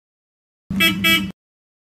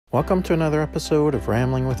Welcome to another episode of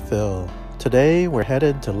Rambling with Phil. Today we're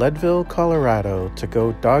headed to Leadville, Colorado to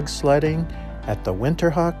go dog sledding at the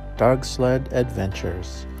Winterhawk Dogsled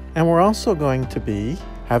Adventures. And we're also going to be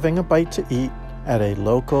having a bite to eat at a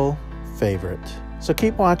local favorite. So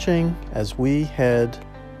keep watching as we head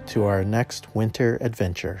to our next winter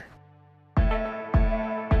adventure.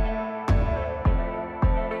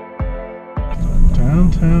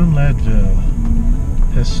 Downtown Leadville.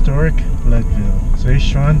 Historic Leadville.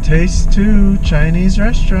 Sichuan Taste 2 Chinese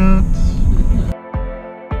restaurants.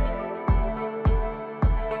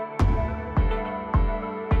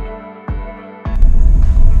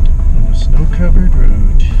 On a snow-covered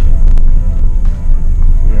road,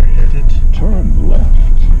 we are headed turn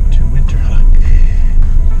left to Winterhawk.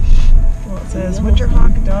 Well, it says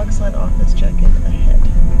Winterhawk Dogsled Office check-in ahead.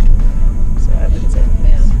 So I would say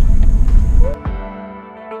man.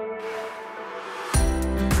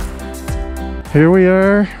 Here we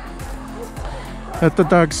are at the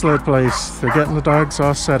dog sled place. They're getting the dogs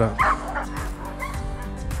all set up.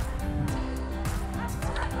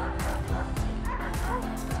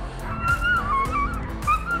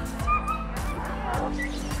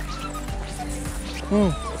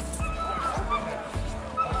 Oh.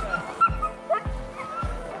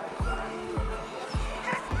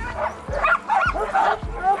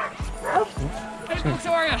 Hey folks,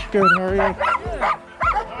 how are you? Good, how are you?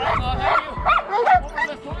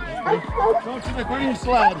 Go to the green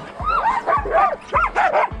sled.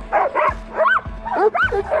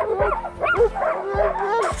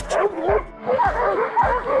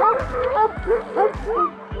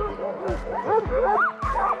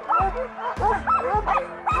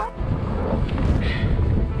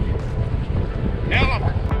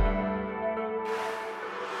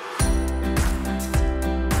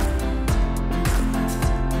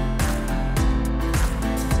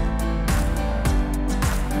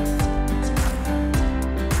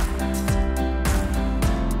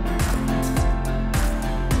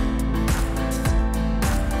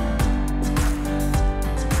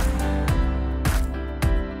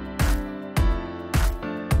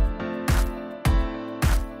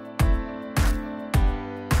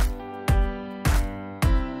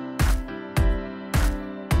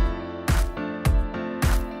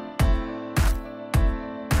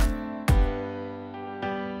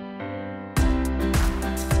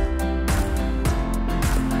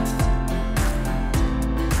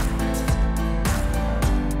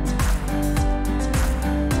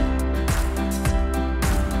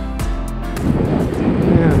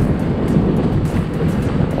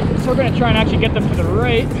 We're gonna try and actually get them to the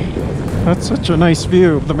right. That's such a nice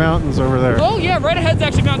view of the mountains over there. Oh yeah, right ahead's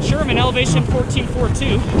actually Mount Sherman, elevation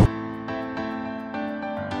 1442.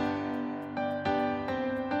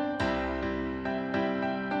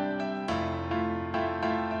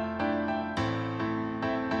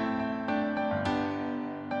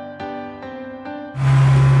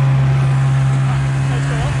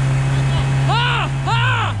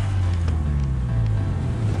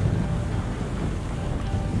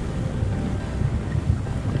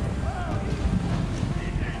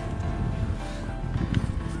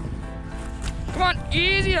 Come on,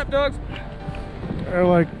 easy up, dogs.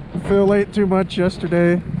 Phil ate too much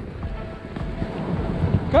yesterday.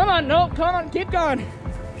 Come on, no, come on, keep going.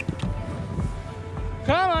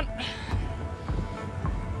 Come on.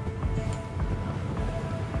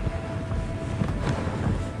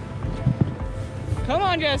 Come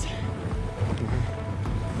on, guys.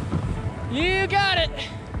 You got it.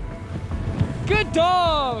 Good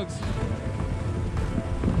dogs.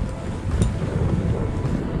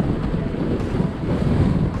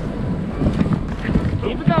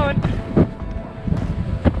 Keep it going.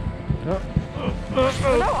 All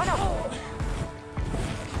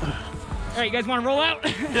right, you guys want to roll out?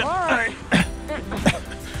 All right.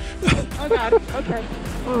 Oh God. Okay.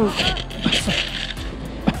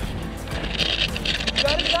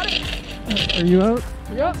 Got it. Are you out?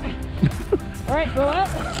 Yep. All right, roll out.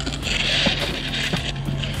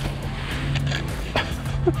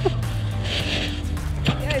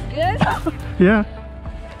 You guys good? Yeah.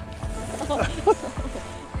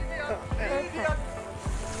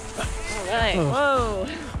 All right. Whoa.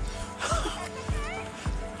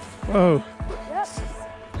 Whoa. Yep.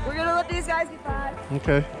 We're gonna let these guys get by.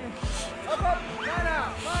 Okay. Line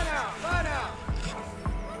out.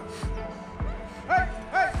 Hey.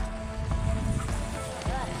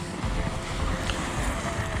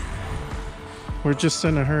 We're just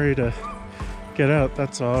in a hurry to get out,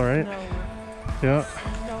 that's all, right? No. Yeah.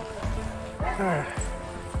 No.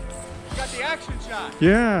 You got the action shot.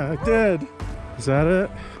 Yeah, I did. Is that it?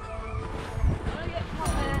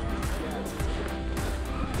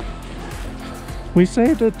 We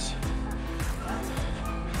saved it.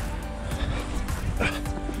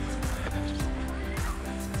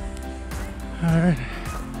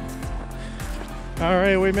 All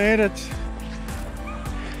right, we made it.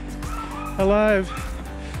 Alive.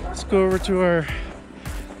 Let's go over to our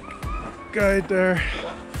guide there.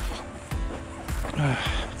 How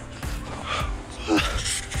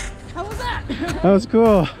was that? That was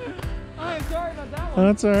cool. I'm sorry about that one.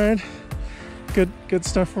 That's all right. Good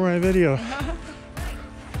stuff for my video. If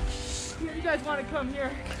you guys want to come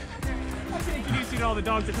here, I can introduce you to all the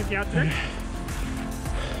dogs that took you out there.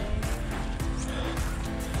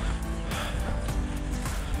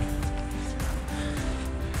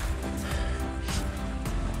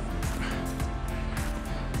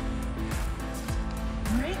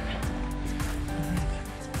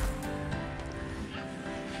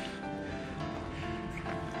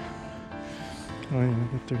 Oh, yeah,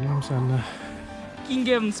 get their names on the... You can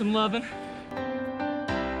give them some loving.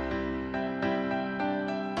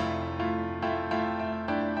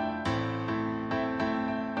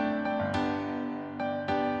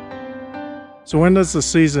 So when does the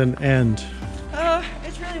season end?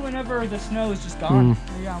 It's really whenever the snow is just gone.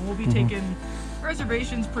 Yeah, we'll be taking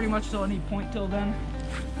reservations pretty much till any point till then.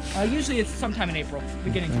 Usually it's sometime in April,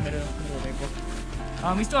 beginning to middle of April.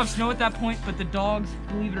 We still have snow at that point, but the dogs,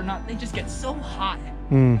 believe it or not, they just get so hot.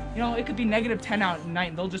 You know, it could be -10 out at night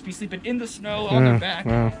and they'll just be sleeping in the snow on their back,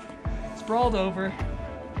 sprawled over.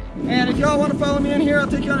 And if y'all want to follow me in here, I'll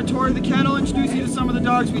take you on a tour of the kennel, introduce you to some of the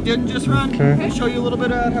dogs we didn't just run, and show you a little bit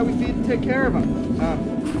about how we feed and take care of them.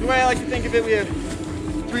 The way I like to think of it, we have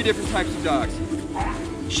 3 different types of dogs.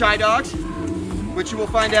 Shy dogs, which you will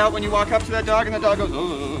find out when you walk up to that dog and that dog goes,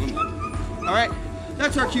 oh. All right,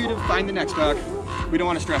 that's our cue to find the next dog. We don't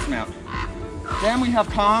want to stress them out. Then we have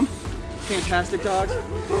calm, fantastic dogs.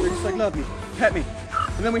 They're just like, love me, pet me.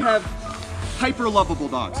 And then we have hyper lovable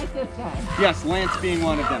dogs. Like this guy. Yes, Lance being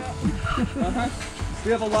one of them.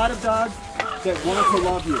 We have a lot of dogs that want to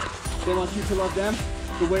love you. They want you to love them.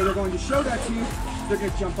 The way they're going to show that to you, they're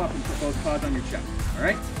going to jump up and put those paws on your chest. All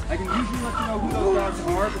right? I can usually let you know who those dogs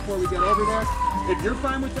are before we get over there. If you're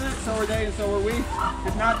fine with that, so are they and so are we.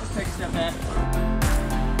 If not, just take a step back.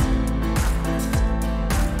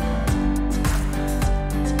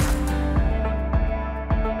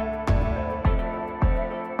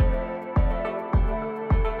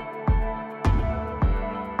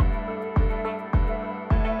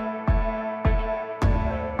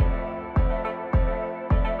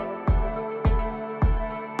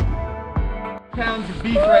 Pounds of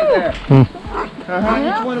beef right there.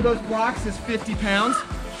 Each one of those blocks is 50 pounds,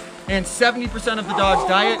 and 70% of the dog's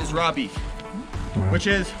diet is raw beef, which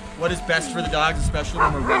is what is best for the dogs, especially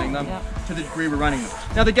when we're running them to the degree we're running them.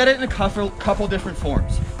 Now they get it in a couple different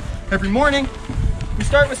forms. Every morning, we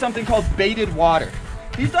start with something called baited water.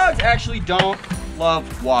 These dogs actually don't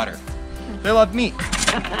love water. They love meat.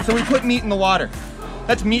 So we put meat in the water.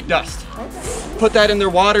 That's meat dust. Put that in their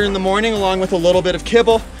water in the morning along with a little bit of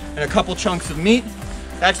kibble and a couple chunks of meat.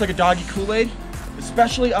 Acts like a doggy Kool-Aid,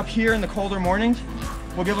 especially up here in the colder mornings.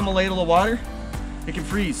 We'll give them a ladle of water. It can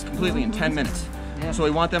freeze completely in 10 minutes. So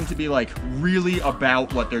we want them to be like really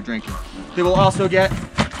about what they're drinking. They will also get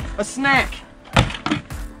a snack.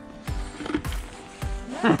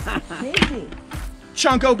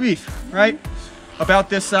 Chunko beef, right? About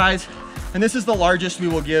this size. And this is the largest we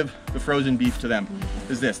will give the frozen beef to them,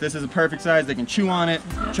 is this. This is a perfect size. They can chew on it,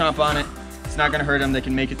 chomp on it. It's not gonna hurt them. They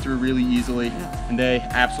can make it through really easily, and they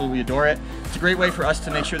absolutely adore it. It's a great way for us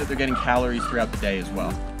to make sure that they're getting calories throughout the day as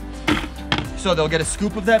well. So they'll get a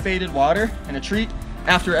scoop of that baited water and a treat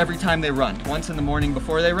after every time they run. Once in the morning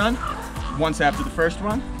before they run, once after the first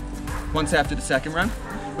run, once after the second run,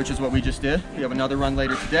 which is what we just did. We have another run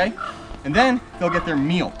later today. And then they'll get their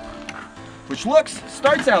meal, which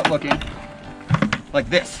starts out looking like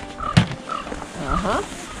this.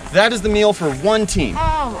 That is the meal for one team.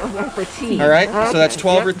 Oh, for team. All right, Okay. so that's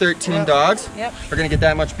 12 or 13 dogs. Yep. Are gonna get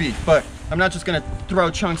that much beef, but I'm not just gonna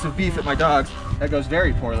throw chunks of beef at my dogs. That goes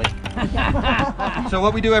very poorly. So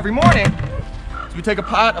what we do every morning is we take a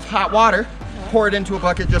pot of hot water, pour it into a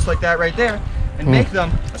bucket just like that right there, and make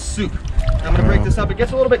them a soup. I'm gonna break this up. It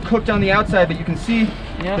gets a little bit cooked on the outside, but you can see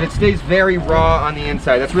that it stays very raw on the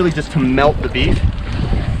inside. That's really just to melt the beef.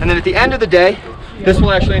 And then at the end of the day, this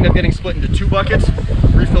will actually end up getting split into 2 buckets,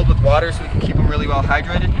 refilled with water so we can keep them really well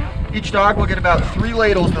hydrated. Each dog will get about 3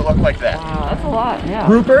 ladles that look like that. Wow, that's a lot, yeah.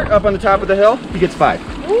 Rupert, up on the top of the hill, he gets 5.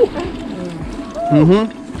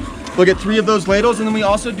 We'll get 3 of those ladles, and then we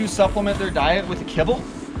also do supplement their diet with a kibble.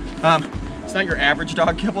 It's not your average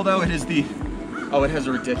dog kibble though, it is the, it has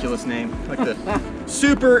a ridiculous name, like the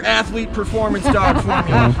Super Athlete Performance Dog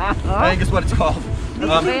Formula, I think is what it's called.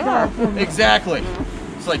 Exactly.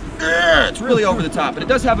 It's like, it's really over the top, but it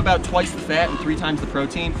does have about twice the fat and 3 times the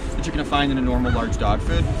protein that you're gonna find in a normal large dog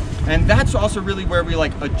food. And that's also really where we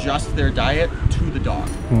like adjust their diet to the dog.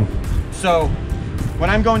 So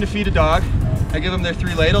when I'm going to feed a dog, I give them their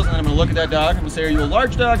 3 ladles, and then I'm gonna look at that dog. I'm gonna say, are you a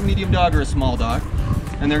large dog, a medium dog, or a small dog?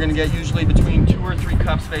 And they're gonna get usually between 2 or 3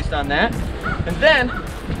 cups based on that. And then,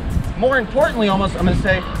 more importantly almost, I'm gonna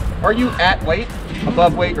say, are you at weight,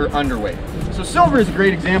 above weight, or underweight? So Silver is a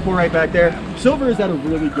great example right back there. Silver is at a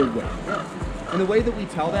really good weight. And the way that we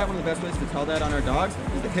tell that, one of the best ways to tell that on our dogs,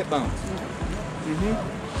 is the hip bones.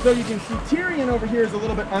 So you can see Tyrion over here is a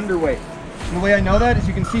little bit underweight. And the way I know that is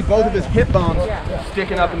you can see both of his hip bones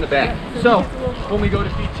sticking up in the back. So when we go to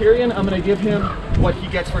feed Tyrion, I'm going to give him what he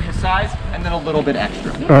gets for his size and then a little bit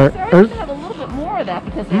extra. Yeah, they're going to have a little bit more of that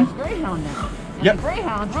because that's Greyhound now. And Yep. the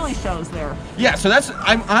Greyhound really shows there. Yeah, so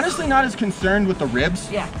I'm honestly not as concerned with the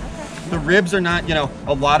ribs. Yeah. The ribs are not, you know,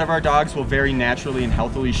 a lot of our dogs will very naturally and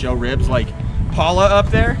healthily show ribs. Like Paula up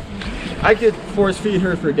there, I could force feed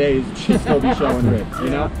her for days and she'd still be showing ribs, you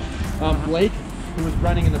know? Blake, who was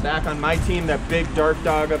running in the back on my team, that big dark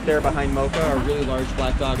dog up there behind Mocha, our really large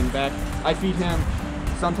black dog in the back, I feed him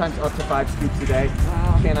sometimes up to 5 scoops a day.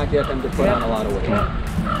 Wow. Cannot get them to put on a lot of weight.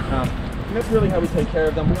 And that's really how we take care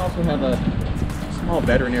of them. We also have a small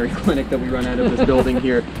veterinary clinic that we run out of this building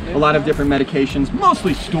here. A lot of different medications,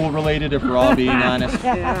 mostly stool related if we're all being honest.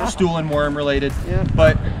 Stool and worm related.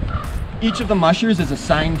 But each of the mushers is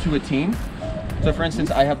assigned to a team. So for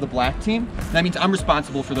instance, I have the black team. That means I'm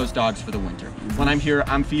responsible for those dogs for the winter. When I'm here,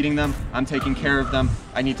 I'm feeding them, I'm taking care of them.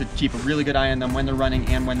 I need to keep a really good eye on them when they're running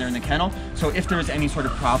and when they're in the kennel. So if there's any sort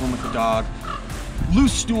of problem with the dog,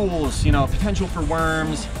 loose stools, you know, potential for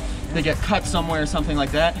worms, they get cut somewhere, something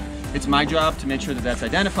like that, it's my job to make sure that that's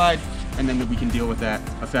identified and then that we can deal with that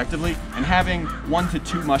effectively. And having 1 to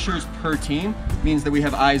 2 mushers per team means that we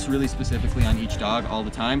have eyes really specifically on each dog all the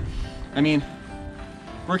time. I mean,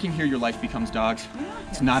 working here, your life becomes dogs.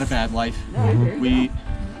 It's not a bad life.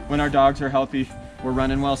 When our dogs are healthy, we're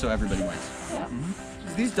running well, so everybody wins.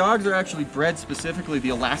 These dogs are actually bred specifically, the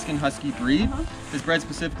Alaskan Husky breed is bred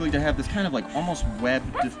specifically to have this kind of like almost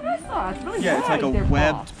webbed. That's what I thought. It's really It's like a wide, their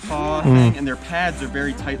webbed paw thing, and their pads are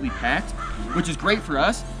very tightly packed, which is great for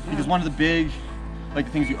us because one of the big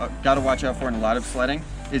things you gotta watch out for in a lot of sledding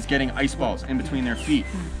is getting ice balls in between their feet.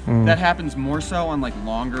 That happens more so on like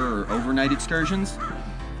longer or overnight excursions,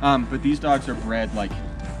 but these dogs are bred like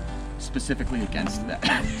specifically against that.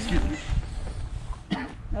 Excuse me.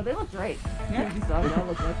 No, they look great. These dogs all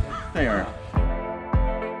look like that. They are.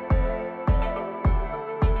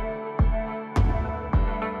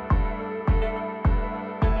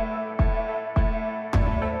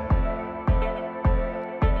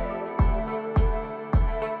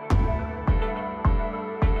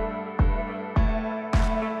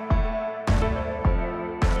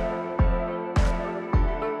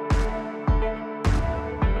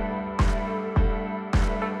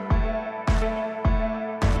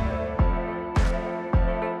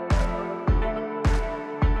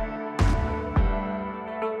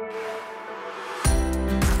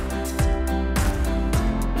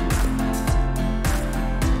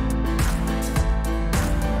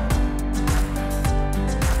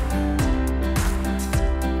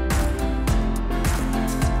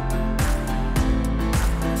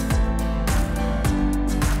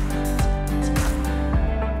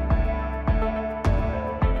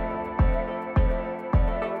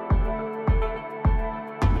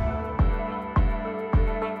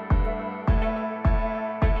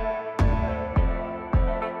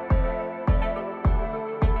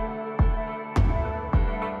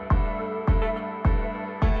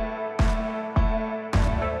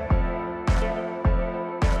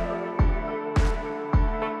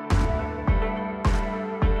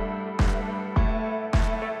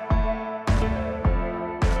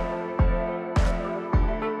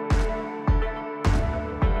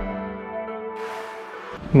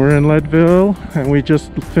 We're in Leadville and we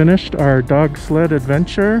just finished our dog sled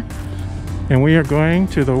adventure, and we are going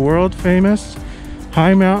to the world famous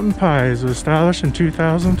High Mountain Pies, established in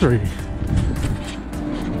 2003.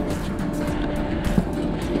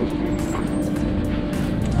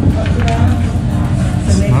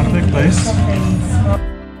 It's not a big place.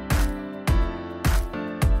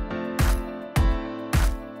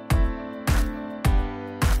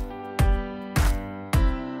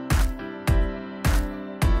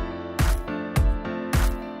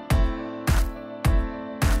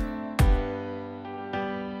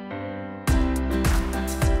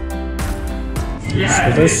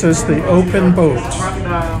 So this is the open boat.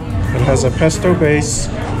 It has a pesto base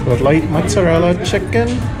with light mozzarella chicken,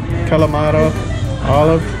 calamari,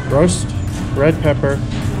 olive, roast, red pepper,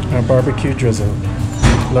 and barbecue drizzle.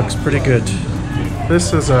 Looks pretty good.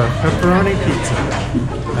 This is a pepperoni pizza,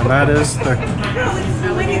 and that is the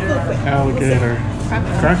alligator.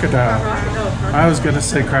 Crocodile. I was going to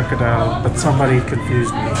say crocodile, but somebody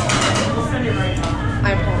confused me.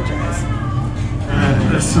 I apologize.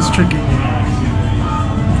 And this is tricky.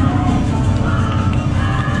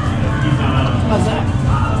 How's that?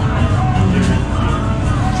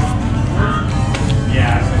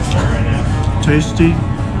 Tasty,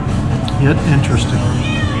 yet interesting.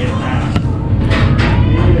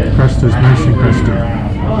 Crust is nice and crusty.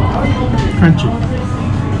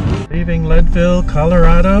 Crunchy. Leaving Leadville,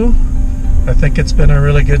 Colorado. I think it's been a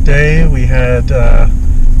really good day. We had,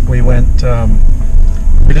 we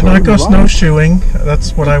did not go snowshoeing.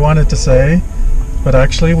 That's what I wanted to say. But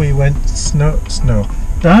actually we went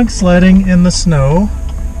dog sledding in the snow.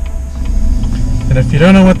 And if you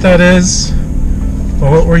don't know what that is,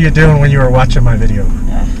 well, what were you doing when you were watching my video?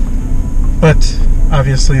 But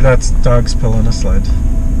obviously that's dogs pulling a sled.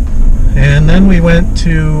 And then we went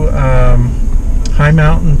to High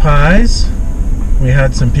Mountain Pies. We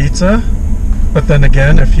had some pizza. But then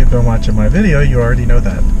again, if you've been watching my video, you already know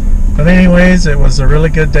that. But anyways, it was a really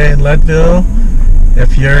good day in Leadville.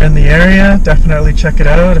 If you're in the area, definitely check it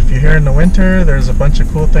out. If you're here in the winter, there's a bunch of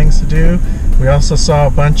cool things to do. We also saw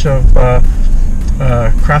a bunch of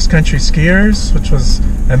cross-country skiers,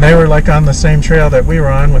 and they were like on the same trail that we were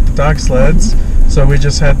on with the dog sleds. So we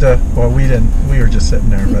just had to, well, we were just sitting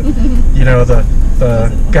there, but you know, the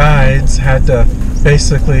guides had to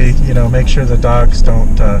basically, you know, make sure the dogs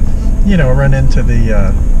don't, you know, run into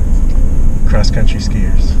the cross-country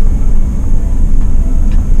skiers.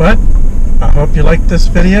 But I hope you liked this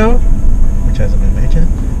video, which hasn't been made yet,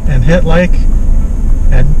 and hit like,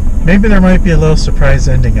 and maybe there might be a little surprise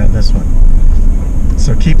ending on this one.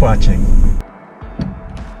 So keep watching.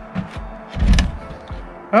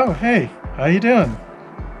 Oh, hey, how you doing?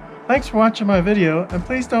 Thanks for watching my video, and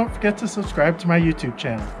please don't forget to subscribe to my YouTube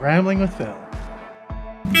channel, Rambling with Phil.